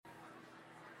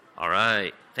All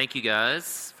right. Thank you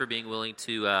guys for being willing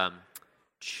to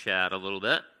chat a little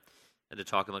bit and to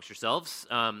talk amongst yourselves.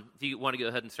 If you want to go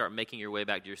ahead and start making your way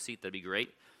back to your seat, that'd be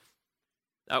great.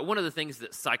 One of the things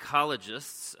that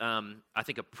psychologists, I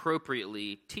think,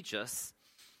 appropriately teach us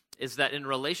is that in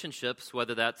relationships,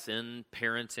 whether that's in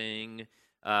parenting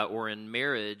or in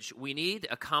marriage, we need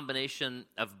a combination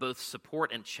of both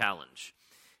support and challenge.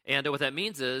 And what that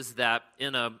means is that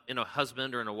in a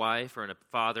husband or in a wife or in a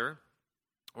father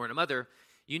or in a mother,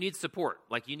 you need support.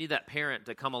 Like you need that parent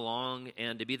to come along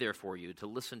and to be there for you, to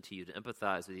listen to you, to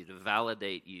empathize with you, to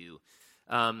validate you,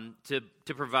 to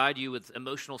provide you with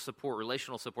emotional support,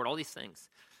 relational support, all these things.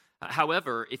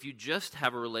 However, if you just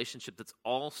have a relationship that's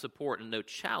all support and no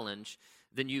challenge,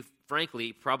 then you,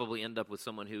 frankly, probably end up with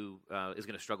someone who is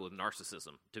going to struggle with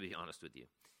narcissism, to be honest with you.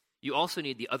 You also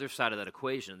need the other side of that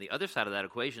equation. The other side of that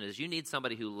equation is you need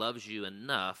somebody who loves you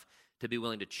enough to be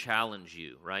willing to challenge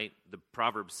you, right? The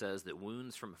proverb says that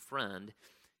wounds from a friend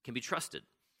can be trusted.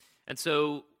 And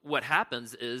so what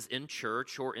happens is in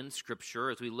church or in Scripture,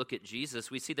 as we look at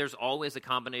Jesus, we see there's always a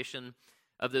combination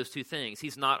of those two things.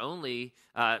 He's not only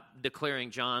declaring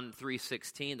John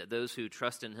 3:16 that those who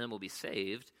trust in him will be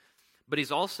saved, but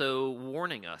he's also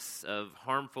warning us of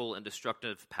harmful and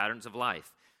destructive patterns of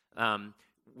life.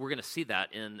 We're going to see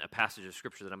that in a passage of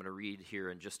Scripture that I'm going to read here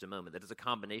in just a moment. That is a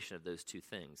combination of those two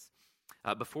things.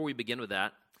 Before we begin with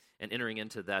that and entering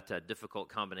into that difficult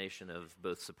combination of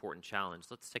both support and challenge,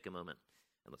 let's take a moment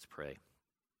and let's pray.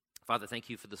 Father, thank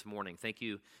you for this morning. Thank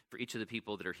you for each of the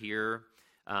people that are here.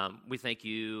 We thank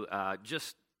you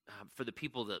for the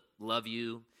people that love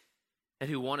you and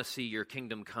who want to see your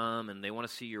kingdom come and they want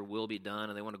to see your will be done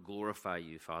and they want to glorify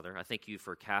you, Father. I thank you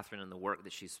for Catherine and the work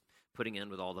that she's putting in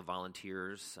with all the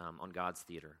volunteers on God's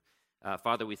theater.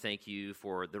 Father, we thank you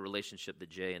for the relationship that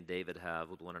Jay and David have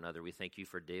with one another. We thank you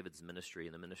for David's ministry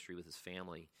and the ministry with his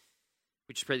family.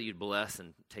 We just pray that you'd bless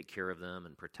and take care of them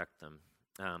and protect them.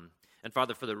 And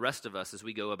Father, for the rest of us, as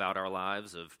we go about our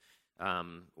lives of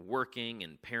working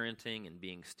and parenting and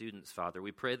being students, Father,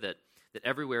 we pray that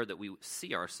everywhere that we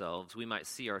see ourselves, we might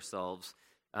see ourselves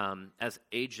as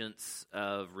agents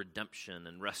of redemption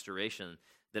and restoration,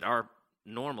 that our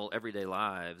normal everyday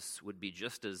lives would be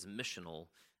just as missional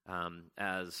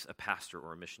as a pastor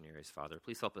or a missionary's, Father.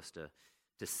 Please help us to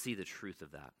see the truth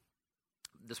of that.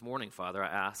 This morning, Father, I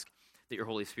ask that your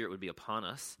Holy Spirit would be upon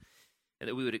us and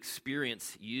that we would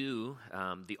experience you,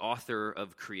 the author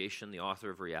of creation, the author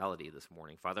of reality this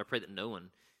morning. Father, I pray that no one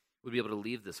would be able to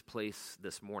leave this place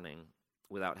this morning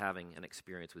without having an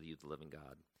experience with you, the living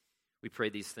God. We pray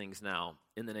these things now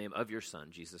in the name of your Son,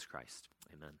 Jesus Christ.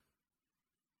 Amen.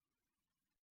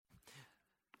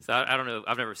 So I don't know,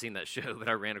 I've never seen that show, but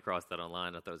I ran across that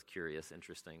online. I thought it was curious,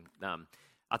 interesting.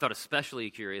 I thought especially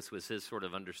curious was his sort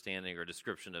of understanding or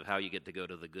description of how you get to go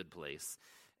to the good place.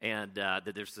 And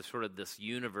that there's this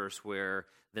universe where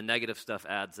the negative stuff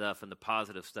adds up and the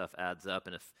positive stuff adds up.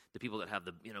 And if the people that have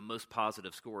the most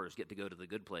positive scores get to go to the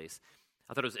good place.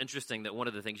 I thought it was interesting that one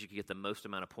of the things you could get the most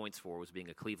amount of points for was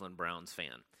being a Cleveland Browns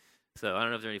fan. So I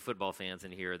don't know if there are any football fans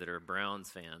in here that are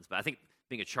Browns fans, but I think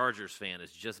being a Chargers fan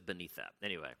is just beneath that.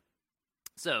 Anyway,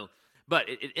 but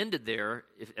it ended there,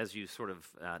 as you sort of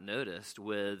noticed,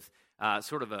 with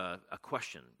sort of a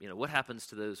question. What happens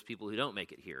to those people who don't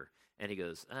make it here? And he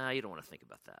goes, you don't want to think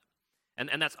about that.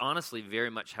 And that's honestly very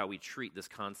much how we treat this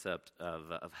concept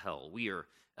of hell. We are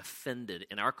offended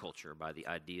in our culture by the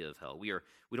idea of hell. We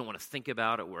don't want to think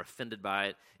about it. We're offended by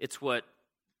it. It's what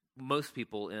most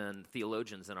people and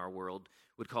theologians in our world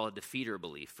would call a defeater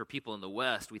belief. For people in the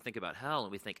West, we think about hell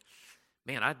and we think,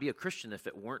 man, I'd be a Christian if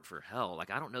it weren't for hell.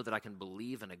 Like, I don't know that I can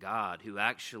believe in a God who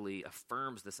actually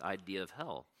affirms this idea of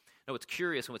hell. Now, what's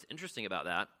curious and what's interesting about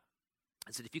that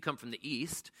is that if you come from the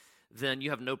East, then you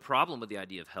have no problem with the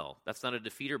idea of hell. That's not a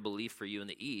defeater belief for you in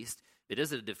the East. It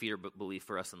is a defeater belief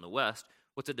for us in the West.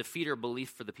 What's a defeater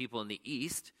belief for the people in the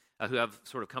East who have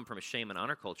sort of come from a shame and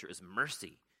honor culture is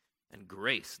mercy and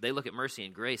grace. They look at mercy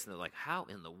and grace and they're like, how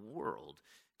in the world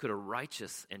could a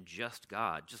righteous and just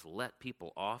God just let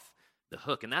people off the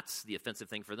hook? And that's the offensive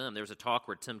thing for them. There was a talk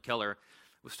where Tim Keller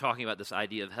was talking about this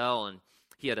idea of hell, and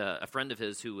he had a friend of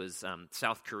his who was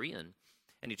South Korean,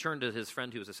 and he turned to his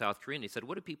friend who was a South Korean, and he said,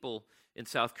 what do people in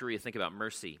South Korea think about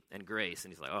mercy and grace?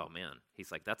 And he's like, oh man,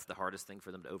 he's like, that's the hardest thing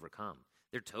for them to overcome.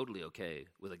 They're totally okay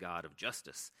with a God of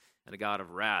justice and a God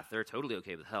of wrath. They're totally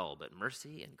okay with hell, but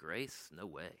mercy and grace, no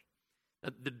way. Now,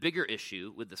 the bigger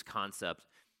issue with this concept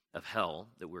of hell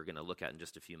that we're going to look at in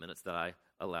just a few minutes that I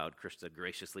allowed Krista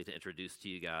graciously to introduce to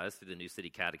you guys through the New City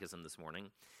Catechism this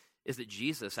morning is that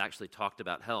Jesus actually talked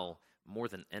about hell more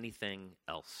than anything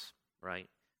else, right?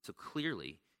 So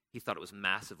clearly, He thought it was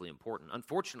massively important.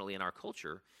 Unfortunately, in our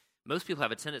culture, most people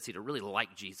have a tendency to really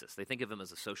like Jesus. They think of him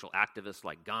as a social activist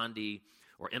like Gandhi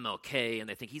or MLK, and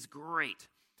they think he's great.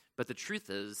 But the truth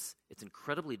is, it's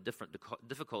incredibly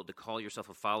difficult to call yourself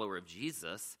a follower of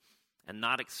Jesus and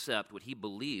not accept what he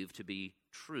believed to be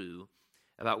true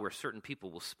about where certain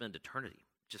people will spend eternity.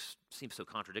 It just seems so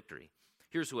contradictory.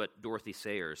 Here's what Dorothy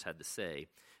Sayers had to say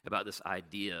about this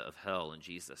idea of hell and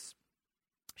Jesus.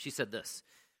 She said this: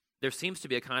 "There seems to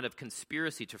be a kind of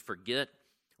conspiracy to forget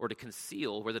or to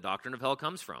conceal where the doctrine of hell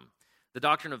comes from. The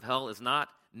doctrine of hell is not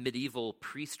medieval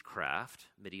priestcraft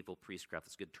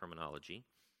is good terminology,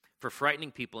 for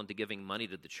frightening people into giving money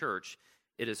to the church.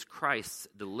 It is Christ's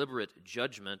deliberate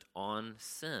judgment on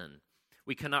sin.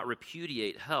 We cannot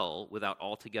repudiate hell without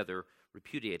altogether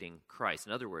repudiating Christ."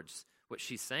 In other words, what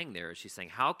she's saying there is she's saying,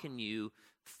 how can you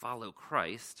follow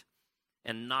Christ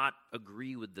and not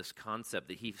agree with this concept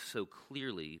that he so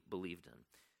clearly believed in?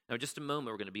 Now, in just a moment,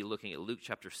 we're going to be looking at Luke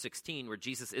chapter 16, where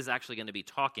Jesus is actually going to be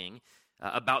talking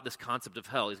about this concept of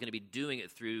hell. He's going to be doing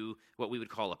it through what we would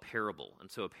call a parable.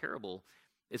 And so a parable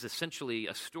is essentially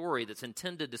a story that's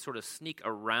intended to sort of sneak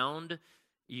around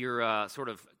your sort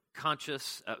of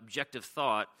conscious, objective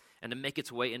thought and to make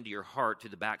its way into your heart to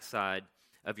the backside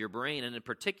of your brain. And in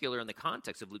particular, in the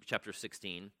context of Luke chapter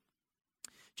 16,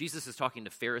 Jesus is talking to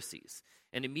Pharisees.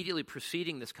 And immediately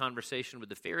preceding this conversation with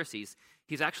the Pharisees,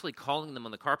 he's actually calling them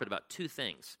on the carpet about two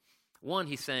things. One,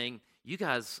 he's saying, you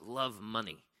guys love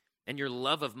money, and your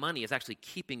love of money is actually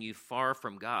keeping you far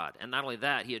from God. And not only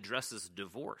that, he addresses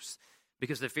divorce,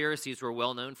 because the Pharisees were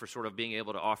well known for sort of being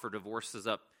able to offer divorces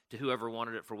up to whoever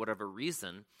wanted it for whatever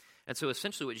reason. And so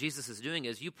essentially what Jesus is doing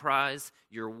is you prize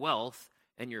your wealth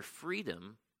and your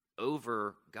freedom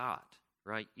over God,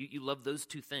 right? You love those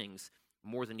two things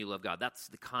more than you love God. That's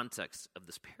the context of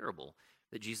this parable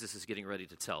that Jesus is getting ready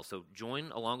to tell. So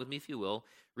join along with me, if you will,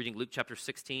 reading Luke chapter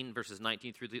 16, verses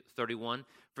 19 through 31.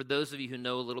 For those of you who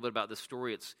know a little bit about this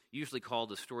story, it's usually called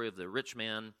the story of the rich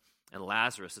man and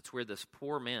Lazarus. It's where this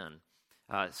poor man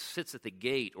sits at the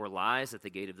gate or lies at the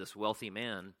gate of this wealthy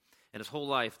man. And his whole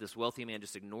life, this wealthy man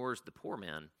just ignores the poor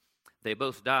man. They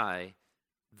both die.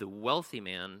 The wealthy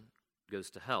man goes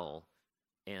to hell,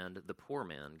 and the poor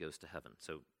man goes to heaven.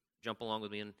 So jump along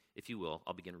with me, and if you will,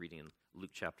 I'll begin reading in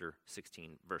Luke chapter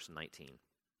 16, verse 19.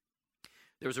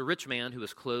 There was a rich man who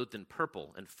was clothed in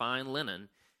purple and fine linen,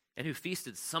 and who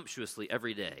feasted sumptuously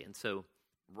every day. And so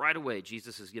right away,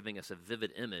 Jesus is giving us a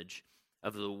vivid image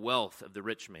of the wealth of the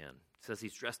rich man. It says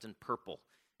he's dressed in purple.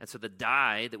 And so the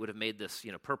dye that would have made this,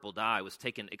 purple dye was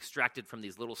extracted from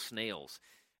these little snails.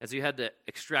 And so you had to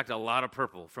extract a lot of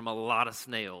purple from a lot of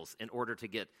snails in order to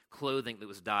get clothing that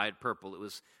was dyed purple. It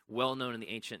was well known in the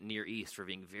ancient Near East for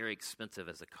being very expensive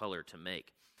as a color to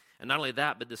make. And not only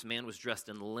that, but this man was dressed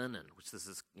in linen, which is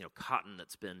this cotton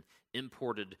that's been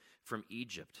imported from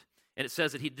Egypt. And it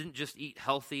says that he didn't just eat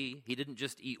healthy, he didn't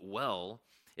just eat well.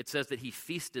 It says that he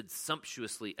feasted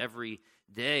sumptuously every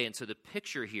day. And so the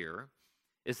picture here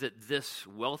is that this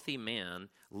wealthy man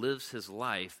lives his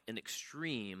life in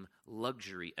extreme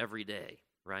luxury every day,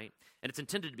 right? And it's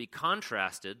intended to be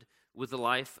contrasted with the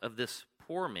life of this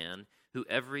poor man who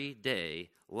every day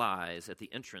lies at the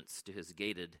entrance to his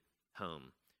gated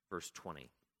home. Verse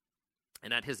 20.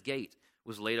 And at his gate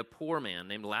was laid a poor man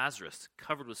named Lazarus,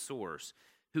 covered with sores,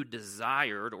 who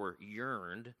desired or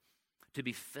yearned to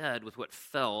be fed with what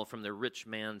fell from the rich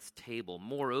man's table.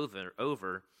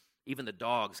 Moreover, even the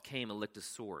dogs came and licked his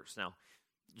sores. Now,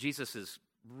 Jesus is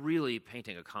really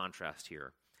painting a contrast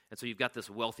here. And so you've got this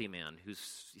wealthy man who's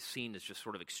seen as just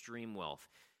sort of extreme wealth.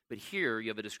 But here you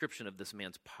have a description of this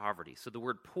man's poverty. So the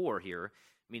word poor here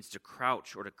means to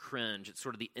crouch or to cringe. It's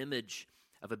sort of the image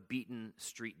of a beaten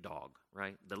street dog,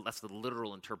 right? That's the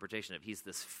literal interpretation of he's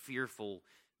this fearful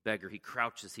beggar. He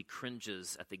crouches, he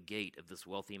cringes at the gate of this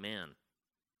wealthy man.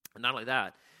 And not only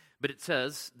that, but it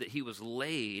says that he was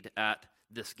laid at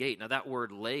this gate. Now that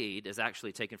word laid is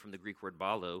actually taken from the Greek word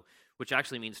balo, which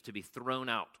actually means to be thrown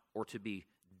out or to be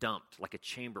dumped, like a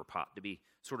chamber pot, to be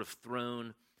sort of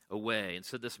thrown away. And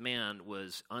so this man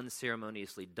was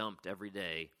unceremoniously dumped every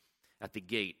day at the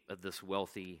gate of this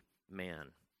wealthy man.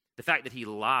 The fact that he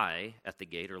lay at the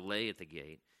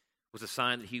gate was a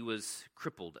sign that he was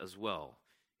crippled as well.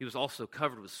 He was also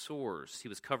covered with sores. He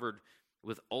was covered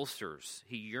with ulcers.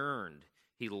 He yearned.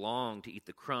 He longed to eat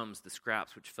the crumbs, the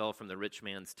scraps which fell from the rich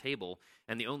man's table.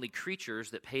 And the only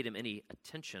creatures that paid him any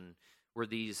attention were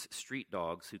these street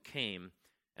dogs who came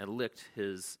and licked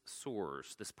his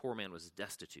sores. This poor man was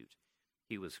destitute.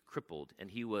 He was crippled, and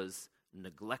he was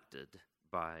neglected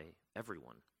by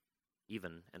everyone,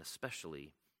 even and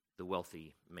especially the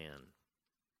wealthy man.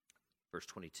 Verse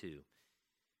 22.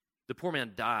 The poor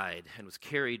man died and was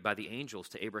carried by the angels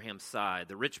to Abraham's side.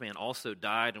 The rich man also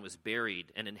died and was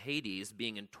buried. And in Hades,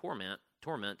 being in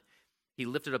torment, he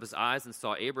lifted up his eyes and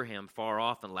saw Abraham far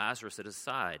off and Lazarus at his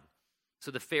side.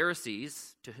 So the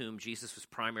Pharisees, to whom Jesus was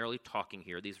primarily talking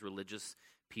here, these religious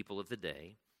people of the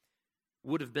day,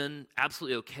 would have been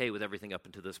absolutely okay with everything up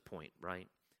until this point, right?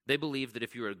 They believed that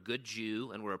if you were a good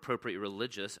Jew and were appropriately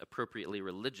religious,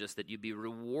 that you'd be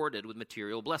rewarded with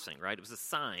material blessing, right? It was a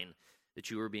sign that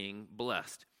you were being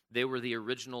blessed. They were the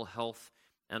original health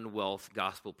and wealth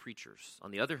gospel preachers.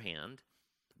 On the other hand,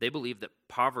 they believed that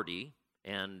poverty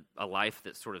and a life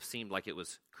that sort of seemed like it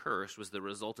was cursed was the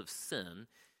result of sin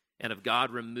and of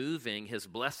God removing his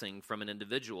blessing from an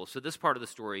individual. So this part of the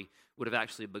story would have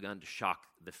actually begun to shock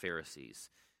the Pharisees.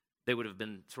 They would have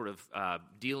been sort of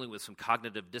dealing with some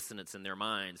cognitive dissonance in their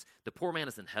minds. The poor man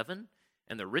is in heaven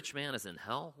and the rich man is in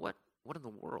hell? What in the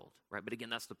world, right? But again,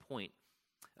 that's the point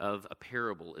of a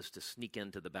parable, is to sneak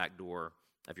into the back door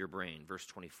of your brain. Verse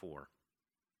 24.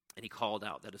 And he called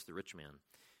out, that is the rich man,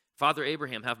 Father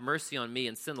Abraham, have mercy on me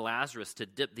and send Lazarus to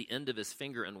dip the end of his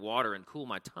finger in water and cool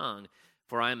my tongue,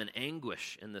 for I am in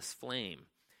anguish in this flame.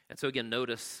 And so again,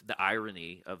 notice the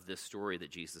irony of this story that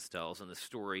Jesus tells, and the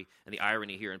story and the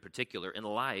irony here in particular. In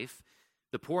life,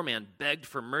 the poor man begged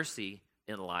for mercy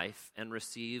in life and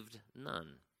received none.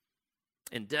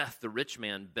 In death, the rich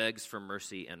man begs for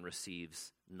mercy and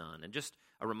receives none. And just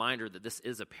a reminder that this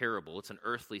is a parable. It's an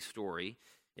earthly story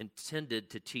intended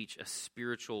to teach a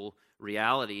spiritual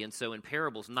reality. And so in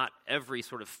parables, not every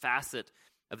sort of facet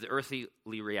of the earthly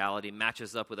reality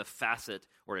matches up with a facet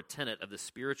or a tenet of the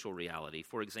spiritual reality.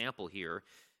 For example, here,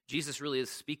 Jesus really is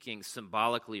speaking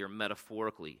symbolically or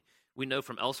metaphorically. We know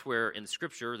from elsewhere in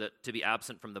Scripture that to be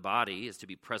absent from the body is to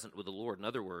be present with the Lord. In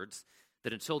other words,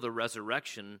 that until the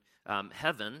resurrection,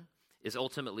 heaven is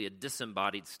ultimately a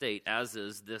disembodied state, as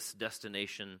is this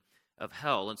destination of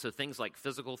hell. And so things like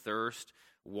physical thirst,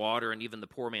 water, and even the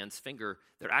poor man's finger,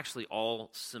 they're actually all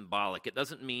symbolic. It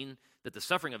doesn't mean that the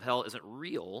suffering of hell isn't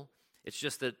real. It's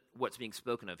just that what's being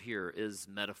spoken of here is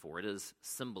metaphor. It is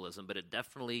symbolism, but it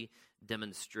definitely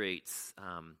demonstrates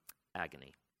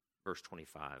agony. Verse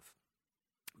 25.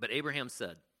 But Abraham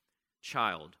said,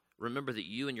 Child, remember that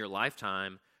you in your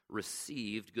lifetime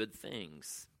received good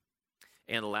things,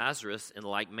 and Lazarus in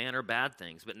like manner bad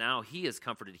things. But now he is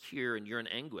comforted here, and you're in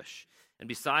anguish. And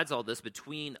besides all this,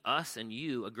 between us and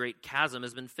you, a great chasm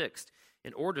has been fixed,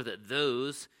 in order that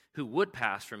those who would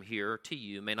pass from here to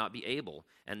you may not be able,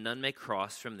 and none may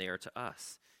cross from there to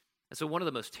us. And so one of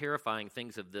the most terrifying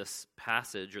things of this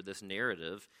passage or this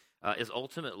narrative is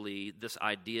ultimately this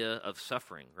idea of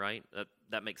suffering, right?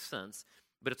 That makes sense.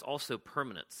 But it's also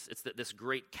permanence. It's that this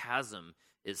great chasm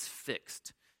is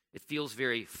fixed. It feels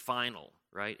very final,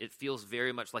 right? It feels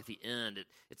very much like the end.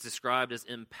 It's described as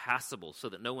impassable, so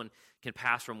that no one can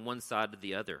pass from one side to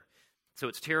the other. So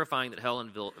it's terrifying that hell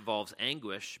involves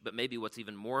anguish, but maybe what's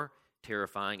even more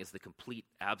terrifying is the complete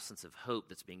absence of hope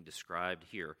that's being described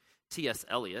here. T.S.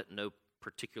 Eliot, no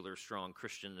particular strong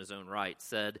Christian in his own right,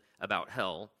 said about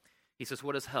hell, he says,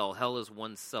 what is hell? Hell is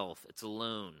oneself. It's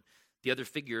alone. The other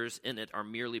figures in it are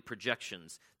merely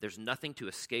projections. There's nothing to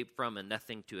escape from and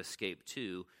nothing to escape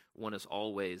to. One is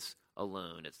always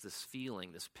alone. It's this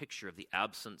feeling, this picture of the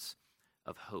absence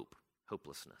of hope,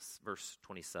 hopelessness. Verse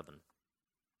 27.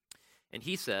 And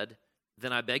he said,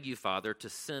 Then I beg you, Father, to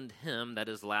send him, that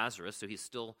is Lazarus, so he's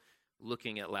still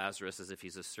looking at Lazarus as if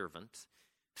he's a servant,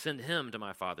 send him to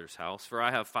my father's house, for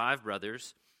I have 5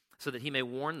 brothers, so that he may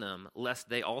warn them, lest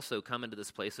they also come into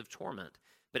this place of torment.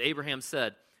 But Abraham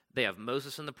said, They have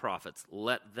Moses and the prophets,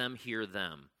 let them hear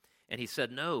them. And he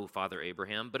said, No, Father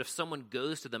Abraham, but if someone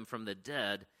goes to them from the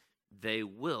dead, they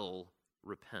will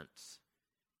repent.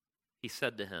 He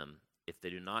said to him, If they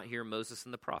do not hear Moses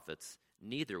and the prophets,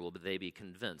 neither will they be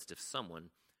convinced if someone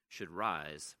should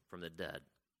rise from the dead.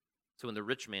 So when the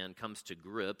rich man comes to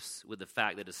grips with the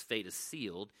fact that his fate is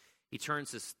sealed, he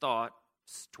turns his thoughts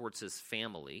towards his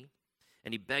family,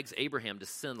 and he begs Abraham to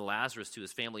send Lazarus to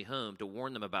his family home to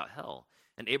warn them about hell.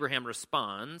 And Abraham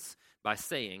responds by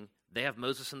saying, They have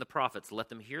Moses and the prophets, let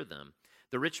them hear them.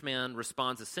 The rich man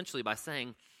responds essentially by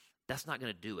saying, That's not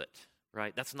going to do it,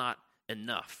 right? That's not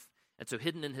enough. And so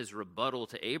hidden in his rebuttal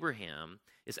to Abraham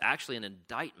is actually an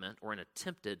indictment or an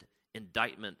attempted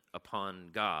indictment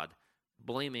upon God,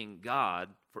 blaming God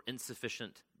for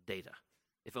insufficient data.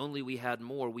 If only we had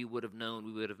more, we would have known,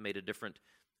 we would have made a different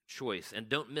choice. And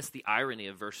don't miss the irony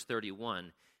of verse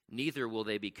 31. Neither will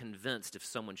they be convinced if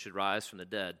someone should rise from the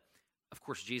dead. Of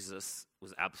course, Jesus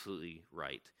was absolutely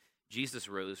right. Jesus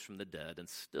rose from the dead, and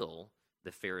still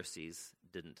the Pharisees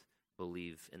didn't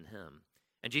believe in him.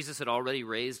 And Jesus had already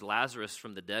raised Lazarus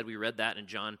from the dead. We read that in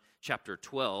John chapter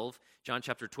 12. John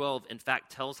chapter 12, in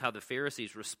fact, tells how the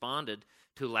Pharisees responded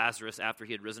to Lazarus after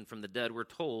he had risen from the dead. We're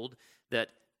told that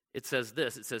it says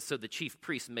this. It says, so the chief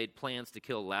priests made plans to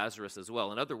kill Lazarus as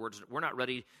well. In other words, we're not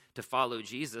ready to follow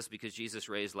Jesus because Jesus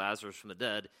raised Lazarus from the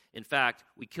dead. In fact,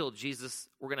 we killed Jesus.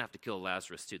 We're going to have to kill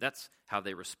Lazarus too. That's how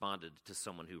they responded to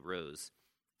someone who rose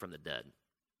from the dead.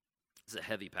 It's a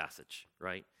heavy passage,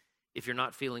 right? If you're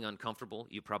not feeling uncomfortable,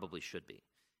 you probably should be.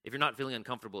 If you're not feeling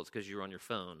uncomfortable, it's because you're on your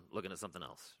phone looking at something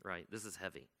else, right? This is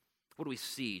heavy. What do we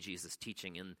see Jesus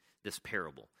teaching in this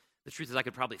parable? The truth is I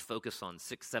could probably focus on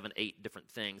 6, 7, 8 different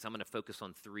things. I'm going to focus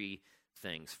on 3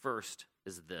 things. First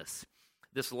is this.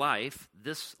 This life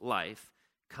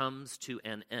comes to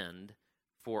an end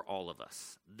for all of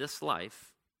us. This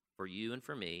life, for you and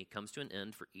for me, comes to an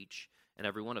end for each and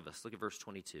every one of us. Look at verse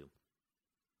 22.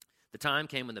 The time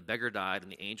came when the beggar died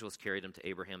and the angels carried him to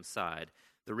Abraham's side.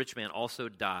 The rich man also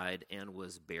died and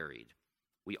was buried.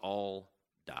 We all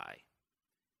die.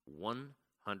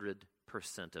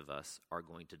 100% of us are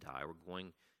going to die. We're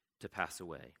going to pass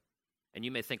away. And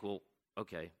you may think, well,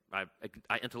 okay, I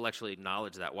intellectually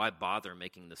acknowledge that. Why bother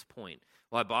making this point?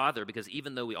 Well, I bother because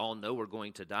even though we all know we're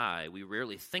going to die, we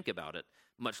rarely think about it,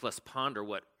 much less ponder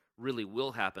what really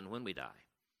will happen when we die.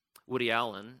 Woody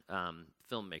Allen,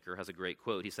 filmmaker, has a great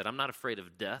quote. He said, I'm not afraid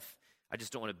of death. I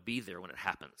just don't want to be there when it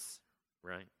happens,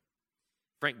 right?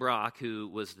 Frank Brock, who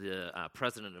was the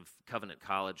president of Covenant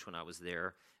College when I was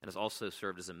there and has also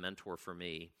served as a mentor for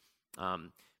me,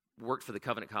 worked for the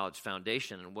Covenant College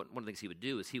Foundation. And one of the things he would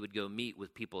do is he would go meet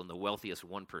with people in the wealthiest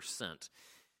 1%. And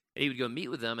he would go meet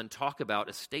with them and talk about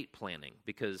estate planning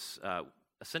because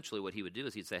essentially what he would do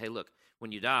is he'd say, hey, look,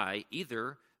 when you die,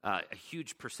 either a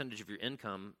huge percentage of your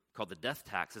income called the death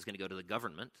tax is going to go to the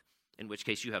government, in which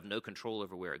case you have no control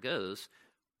over where it goes,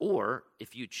 or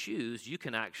if you choose, you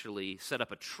can actually set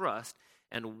up a trust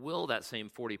and will that same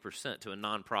 40% to a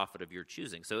nonprofit of your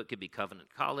choosing. So it could be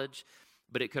Covenant College,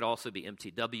 but it could also be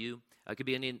MTW. It could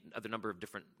be any other number of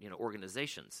different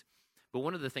organizations. But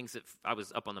one of the things that I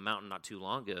was up on the mountain not too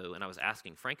long ago, and I was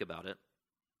asking Frank about it,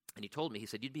 and he told me, he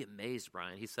said, you'd be amazed,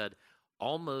 Brian. He said,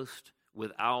 almost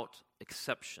without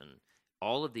exception,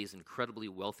 all of these incredibly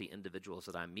wealthy individuals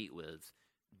that I meet with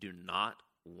do not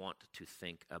want to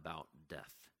think about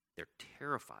death. They're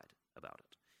terrified about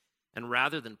it. And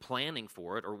rather than planning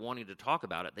for it or wanting to talk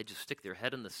about it, they just stick their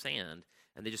head in the sand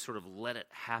and they just sort of let it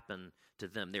happen to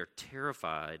them. They're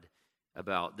terrified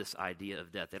about this idea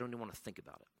of death. They don't even want to think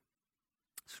about it.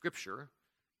 Scripture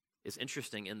is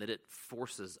interesting in that it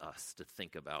forces us to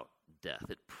think about death.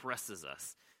 It presses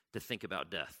us to think about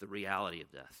death, the reality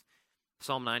of death.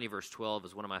 Psalm 90, verse 12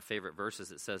 is one of my favorite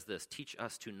verses. It says this, teach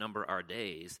us to number our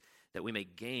days that we may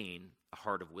gain a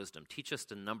heart of wisdom. Teach us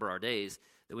to number our days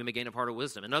that we may gain a heart of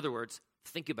wisdom. In other words,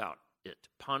 think about it,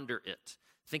 ponder it.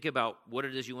 Think about what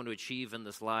it is you want to achieve in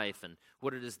this life and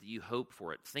what it is that you hope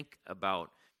for it. Think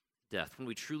about death. When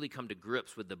we truly come to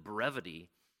grips with the brevity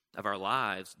of our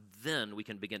lives, then we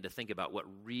can begin to think about what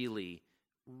really,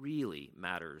 really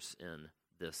matters in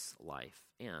this life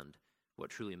and what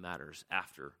truly matters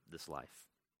after this life.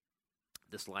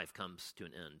 This life comes to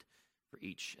an end for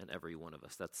each and every one of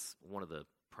us. That's one of the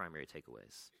primary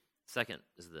takeaways. Second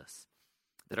is this,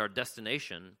 that our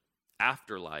destination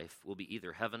after life will be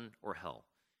either heaven or hell.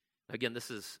 Again,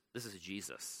 this is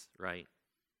Jesus, right?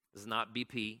 This is not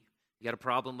BP. You got a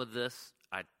problem with this?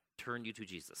 I turn you to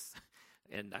Jesus,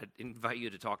 and I invite you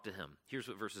to talk to him. Here's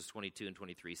what verses 22 and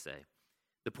 23 say.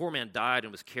 The poor man died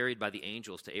and was carried by the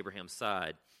angels to Abraham's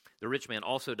side. The rich man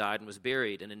also died and was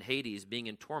buried, and in Hades, being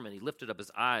in torment, he lifted up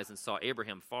his eyes and saw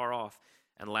Abraham far off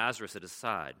and Lazarus at his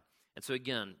side. And so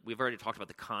again, we've already talked about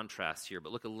the contrast here,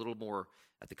 but look a little more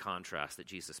at the contrast that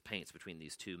Jesus paints between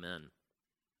these two men.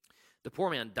 The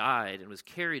poor man died and was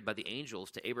carried by the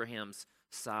angels to Abraham's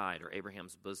side, or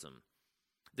Abraham's bosom.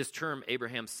 This term,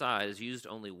 Abraham's side, is used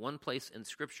only one place in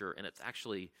Scripture, and it's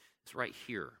right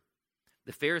here.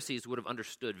 The Pharisees would have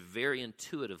understood very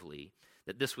intuitively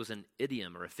that this was an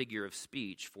idiom or a figure of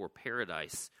speech for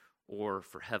paradise or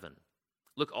for heaven.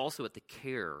 Look also at the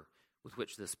care with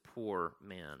which this poor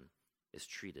man is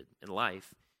treated. In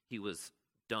life, he was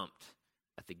dumped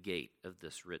at the gate of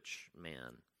this rich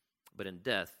man. But in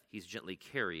death, he's gently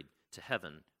carried to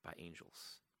heaven by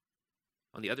angels.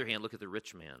 On the other hand, look at the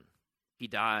rich man. He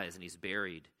dies and he's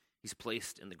buried. He's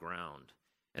placed in the ground.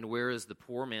 And whereas the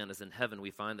poor man is in heaven, we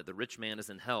find that the rich man is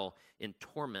in hell in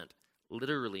torment.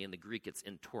 Literally in the Greek, it's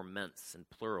in torments in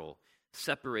plural,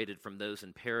 separated from those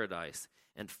in paradise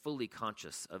and fully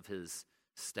conscious of his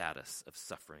status of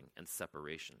suffering and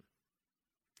separation.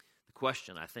 The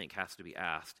question, I think, has to be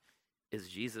asked, is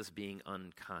Jesus being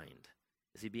unkind?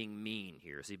 Is he being mean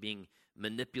here? Is he being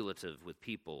manipulative with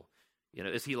people?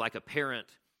 Is he like a parent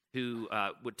who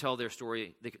would tell their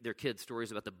kids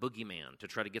stories about the boogeyman to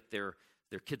try to get their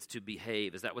kids to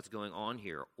behave? Is that what's going on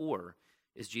here? Or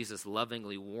is Jesus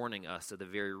lovingly warning us of the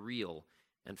very real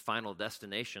and final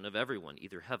destination of everyone,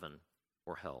 either heaven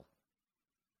or hell?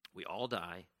 We all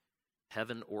die.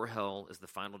 Heaven or hell is the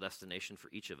final destination for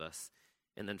each of us.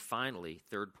 And then finally,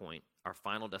 third point, our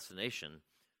final destination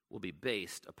will be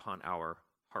based upon our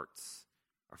hearts.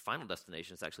 Our final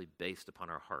destination is actually based upon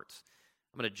our hearts.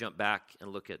 I'm going to jump back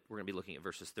and we're going to be looking at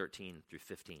verses 13 through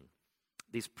 15.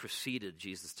 These preceded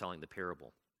Jesus telling the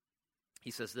parable.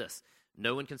 He says this,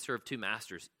 "No one can serve two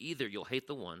masters. Either you'll hate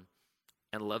the one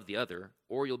and love the other,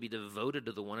 or you'll be devoted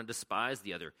to the one and despise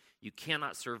the other. You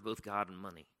cannot serve both God and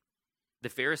money." The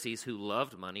Pharisees who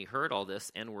loved money heard all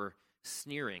this and were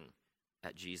sneering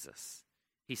at Jesus.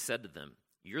 He said to them,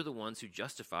 "You're the ones who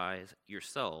justify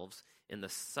yourselves in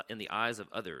the eyes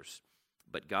of others,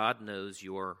 but God knows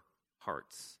your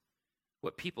hearts.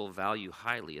 What people value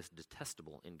highly is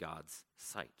detestable in God's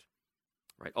sight."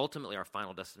 Right? Ultimately, our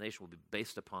final destination will be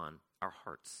based upon our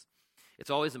hearts. It's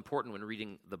always important when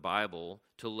reading the Bible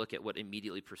to look at what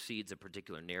immediately precedes a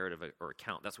particular narrative or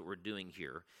account. That's what we're doing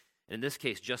here. In this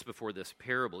case, just before this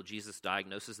parable, Jesus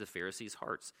diagnoses the Pharisees'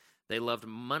 hearts. They loved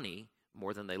money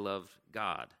more than they loved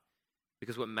God.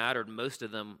 Because what mattered most to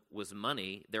them was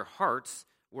money, their hearts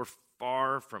were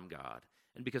far from God.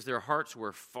 And because their hearts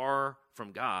were far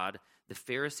from God, the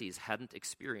Pharisees hadn't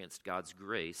experienced God's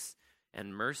grace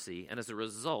and mercy. And as a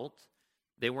result,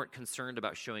 they weren't concerned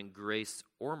about showing grace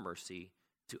or mercy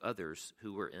to others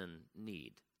who were in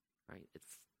need. Right?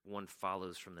 One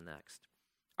follows from the next.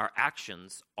 Our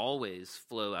actions always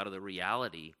flow out of the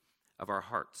reality of our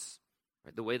hearts.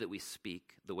 Right? The way that we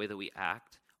speak, the way that we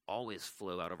act, always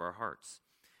flow out of our hearts.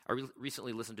 I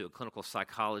recently listened to a clinical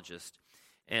psychologist,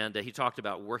 and he talked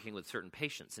about working with certain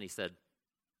patients. And he said,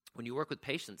 when you work with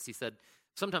patients, he said,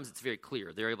 sometimes it's very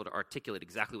clear. They're able to articulate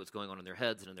exactly what's going on in their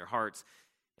heads and in their hearts.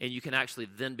 And you can actually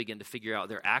then begin to figure out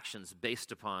their actions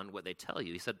based upon what they tell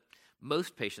you. He said,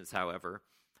 most patients, however,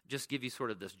 just give you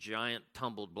sort of this giant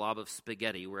tumbled blob of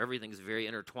spaghetti where everything's very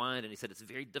intertwined. And he said it's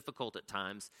very difficult at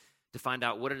times to find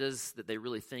out what it is that they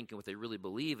really think and what they really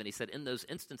believe. And he said in those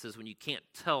instances when you can't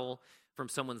tell from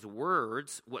someone's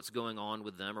words what's going on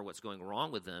with them or what's going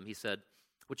wrong with them, he said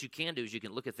what you can do is you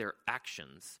can look at their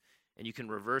actions and you can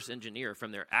reverse engineer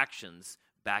from their actions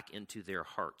back into their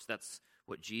hearts. That's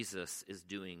what Jesus is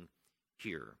doing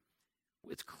here.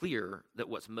 It's clear that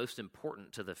what's most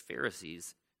important to the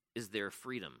Pharisees is their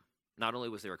freedom. Not only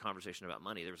was there a conversation about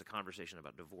money, there was a conversation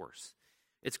about divorce.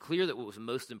 It's clear that what was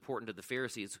most important to the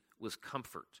Pharisees was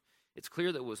comfort. It's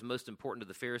clear that what was most important to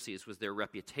the Pharisees was their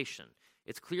reputation.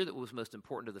 It's clear that what was most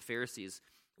important to the Pharisees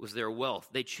was their wealth.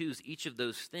 They choose each of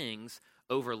those things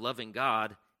over loving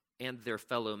God and their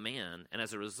fellow man, and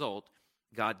as a result,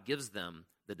 God gives them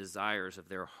the desires of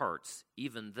their hearts,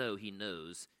 even though he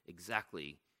knows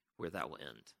exactly where that will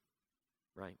end,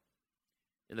 right?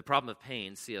 In The Problem of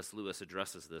Pain, C.S. Lewis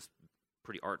addresses this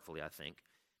pretty artfully, I think.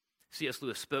 C.S.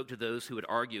 Lewis spoke to those who would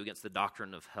argue against the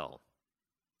doctrine of hell.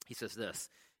 He says this,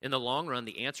 in the long run,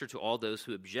 the answer to all those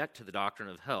who object to the doctrine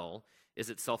of hell is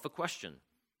itself a question.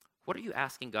 What are you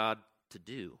asking God to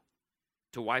do?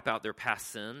 To wipe out their past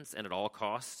sins and at all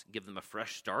costs give them a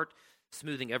fresh start,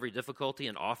 smoothing every difficulty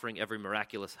and offering every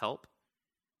miraculous help?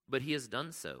 But he has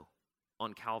done so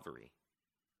on Calvary.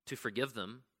 To forgive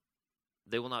them,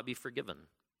 they will not be forgiven.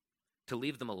 To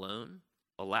leave them alone,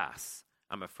 alas,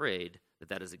 I'm afraid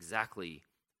that is exactly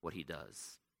what he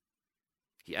does.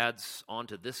 He adds on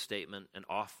to this statement an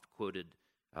oft-quoted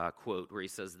quote where he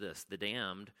says this, the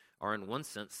damned are in one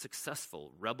sense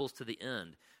successful, rebels to the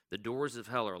end. The doors of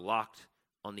hell are locked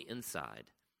on the inside.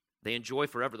 They enjoy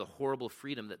forever the horrible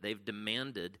freedom that they've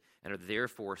demanded and are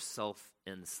therefore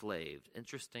self-enslaved.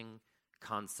 Interesting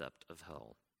concept of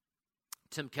hell.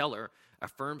 Tim Keller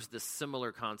affirms this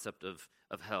similar concept of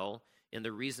hell in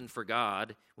The Reason for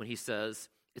God when he says,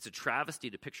 it's a travesty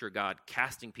to picture God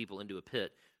casting people into a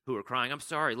pit who are crying, I'm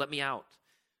sorry, let me out.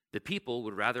 The people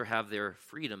would rather have their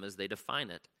freedom as they define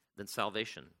it than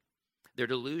salvation. Their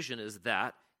delusion is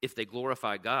that if they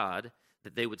glorify God,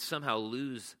 that they would somehow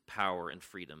lose power and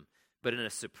freedom. But in a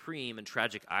supreme and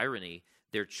tragic irony,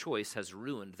 their choice has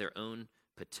ruined their own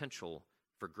potential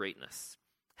for greatness.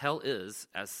 Hell is,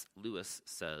 as Lewis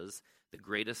says, the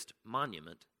greatest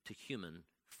monument to human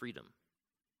freedom.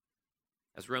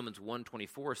 As Romans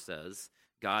 1:24 says,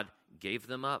 God gave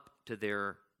them up to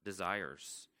their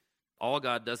desires. All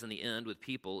God does in the end with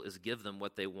people is give them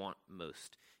what they want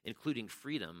most, including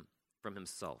freedom from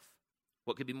himself.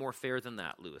 What could be more fair than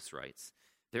that, Lewis writes.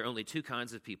 There are only two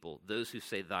kinds of people, those who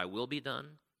say, thy will be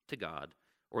done to God,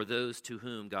 or those to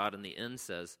whom God in the end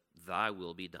says, thy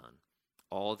will be done.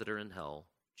 All that are in hell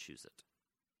choose it.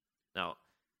 Now,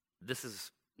 this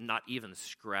is not even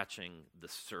scratching the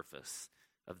surface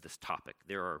of this topic.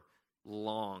 There are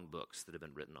long books that have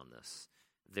been written on this.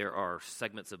 There are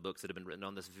segments of books that have been written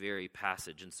on this very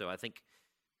passage. And so I think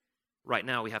right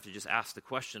now we have to just ask the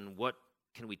question, what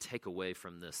can we take away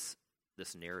from this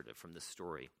narrative, from this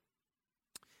story?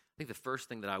 I think the first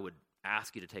thing that I would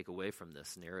ask you to take away from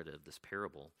this narrative, this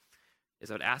parable,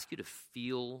 is I would ask you to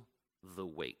feel the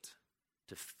weight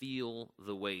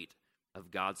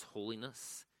of God's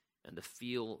holiness and to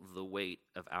feel the weight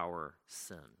of our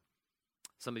sin.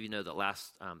 Some of you know that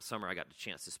last summer I got the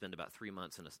chance to spend about 3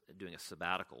 months doing a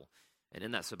sabbatical. And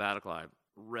in that sabbatical, I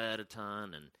read a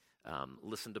ton and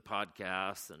listened to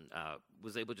podcasts and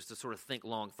was able just to sort of think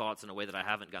long thoughts in a way that I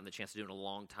haven't gotten the chance to do in a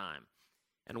long time.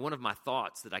 And one of my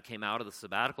thoughts that I came out of the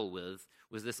sabbatical with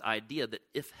was this idea that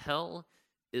if hell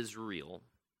is real,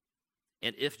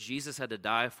 and if Jesus had to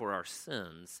die for our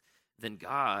sins, then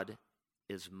God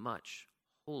is much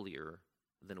holier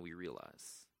than we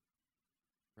realize.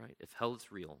 Right? If hell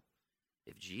is real,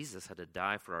 if Jesus had to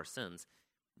die for our sins,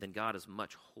 then God is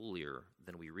much holier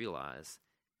than we realize,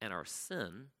 and our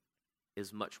sin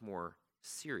is much more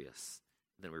serious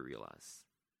than we realize.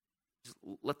 Just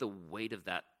let the weight of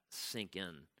that sink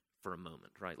in for a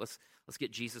moment, right? Let's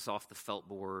get Jesus off the felt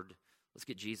board. Let's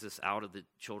get Jesus out of the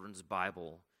children's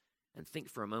Bible and think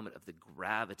for a moment of the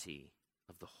gravity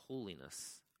of the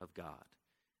holiness of God.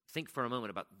 Think for a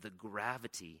moment about the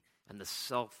gravity and the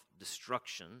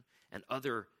self-destruction and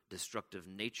other destructive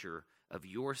nature of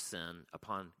your sin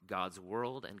upon God's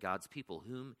world and God's people,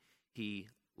 whom he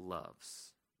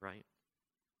loves, right?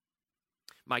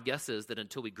 My guess is that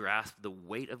until we grasp the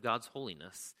weight of God's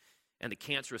holiness and the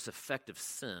cancerous effect of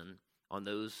sin on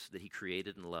those that he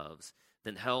created and loves,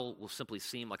 then hell will simply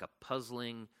seem like a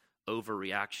puzzling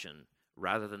overreaction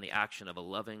rather than the action of a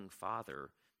loving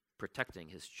father protecting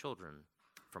his children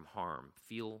from harm.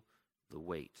 Feel the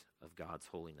weight of God's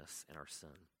holiness and our sin.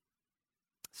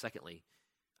 Secondly,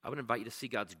 I would invite you to see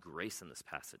God's grace in this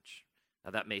passage.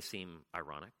 Now, that may seem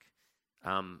ironic.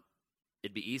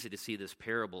 It'd be easy to see this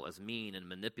parable as mean and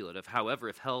manipulative. However,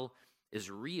 if hell is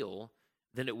real,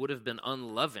 then it would have been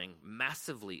unloving,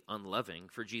 massively unloving,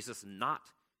 for Jesus not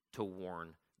to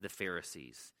warn the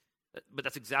Pharisees. But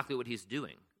that's exactly what he's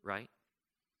doing, right?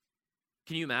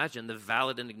 Can you imagine the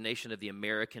valid indignation of the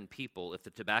American people if the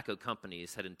tobacco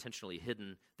companies had intentionally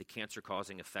hidden the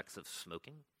cancer-causing effects of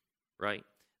smoking, right?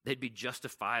 They'd be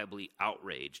justifiably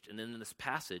outraged. And then in this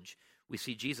passage, we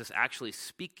see Jesus actually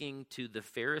speaking to the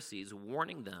Pharisees,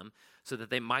 warning them so that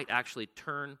they might actually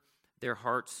turn their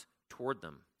hearts toward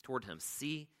him,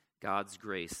 see God's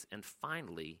grace. And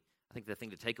finally, I think the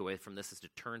thing to take away from this is to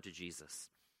turn to Jesus.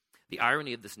 The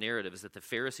irony of this narrative is that the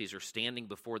Pharisees are standing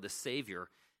before the Savior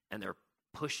and they're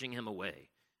pushing him away.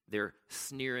 They're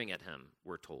sneering at him,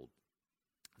 we're told.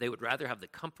 They would rather have the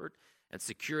comfort and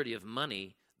security of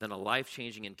money than a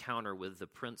life-changing encounter with the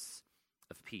Prince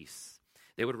of Peace.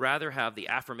 They would rather have the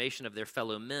affirmation of their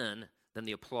fellow men than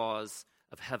the applause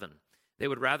of heaven. They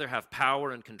would rather have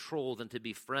power and control than to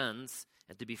be friends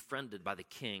and to be friended by the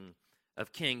King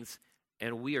of Kings.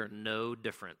 And we are no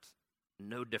different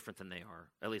than they are.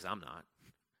 At least I'm not.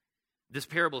 This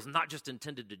parable is not just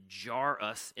intended to jar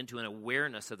us into an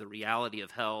awareness of the reality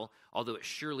of hell, although it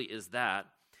surely is that.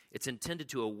 It's intended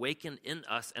to awaken in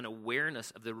us an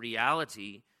awareness of the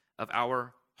reality of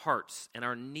our hearts and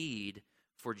our need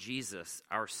for Jesus,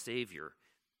 our Savior.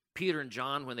 Peter and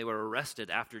John, when they were arrested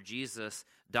after Jesus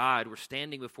died, were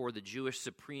standing before the Jewish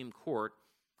Supreme Court,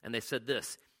 and they said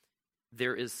this: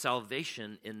 "There is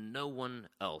salvation in no one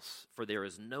else, for there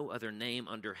is no other name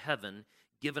under heaven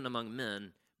given among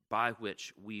men by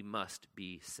which we must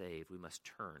be saved." We must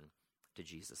turn to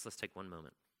Jesus. Let's take one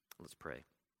moment. Let's pray.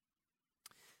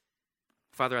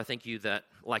 Father, I thank you that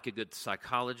like a good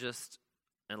psychologist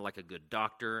and like a good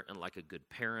doctor and like a good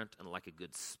parent and like a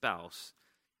good spouse,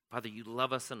 Father, you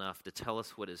love us enough to tell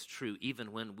us what is true,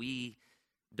 even when we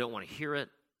don't want to hear it,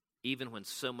 even when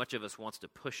so much of us wants to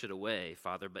push it away,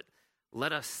 Father. But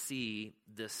let us see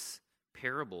this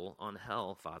parable on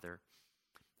hell, Father,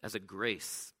 as a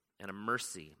grace and a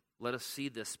mercy. Let us see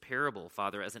this parable,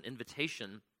 Father, as an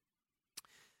invitation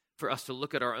for us to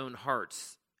look at our own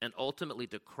hearts and ultimately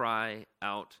to cry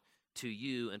out to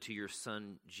you and to your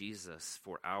Son, Jesus,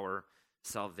 for our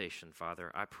salvation,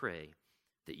 Father. I pray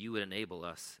that you would enable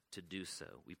us to do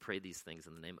so. We pray these things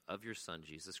in the name of your Son,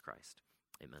 Jesus Christ.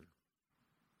 Amen.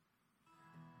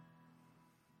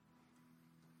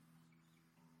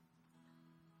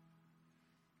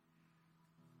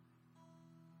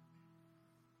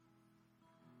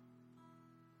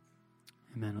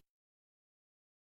 Amen.